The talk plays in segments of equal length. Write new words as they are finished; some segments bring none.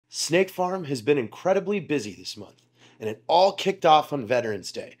Snake Farm has been incredibly busy this month, and it all kicked off on Veterans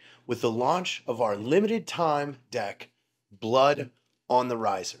Day with the launch of our limited time deck, Blood on the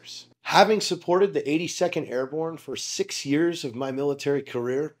Risers. Having supported the 82nd Airborne for 6 years of my military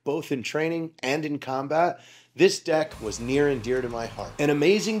career, both in training and in combat, this deck was near and dear to my heart. An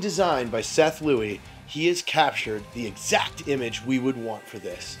amazing design by Seth Louie, he has captured the exact image we would want for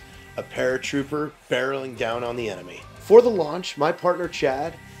this: a paratrooper barreling down on the enemy. For the launch, my partner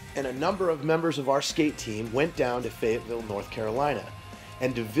Chad and a number of members of our skate team went down to Fayetteville, North Carolina,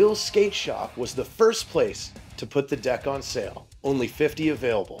 and DeVille's Skate Shop was the first place to put the deck on sale. Only 50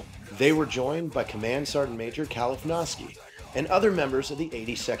 available. They were joined by Command Sergeant Major Kalifnoski and other members of the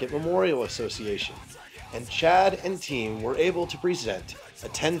 82nd Memorial Association, and Chad and team were able to present a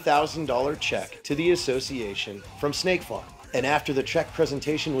 $10,000 check to the association from Snake Farm. And after the check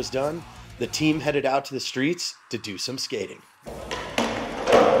presentation was done, the team headed out to the streets to do some skating.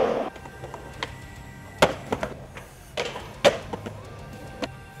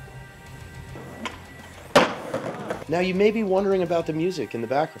 Now you may be wondering about the music in the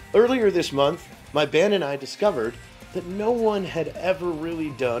background. Earlier this month, my band and I discovered that no one had ever really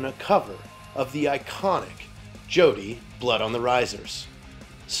done a cover of the iconic Jody Blood on the Risers.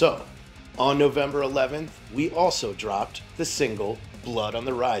 So, on November 11th, we also dropped the single Blood on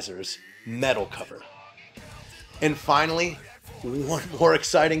the Risers metal cover. And finally, one more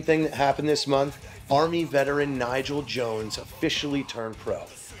exciting thing that happened this month: Army veteran Nigel Jones officially turned pro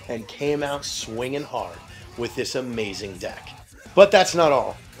and came out swinging hard with this amazing deck. But that's not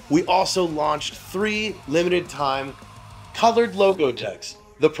all. We also launched 3 limited time colored logo decks: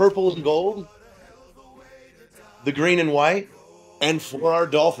 the purple and gold, the green and white, and for our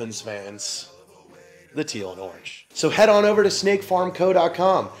Dolphins fans, the teal and orange. So head on over to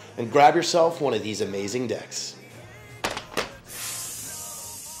snakefarmco.com and grab yourself one of these amazing decks.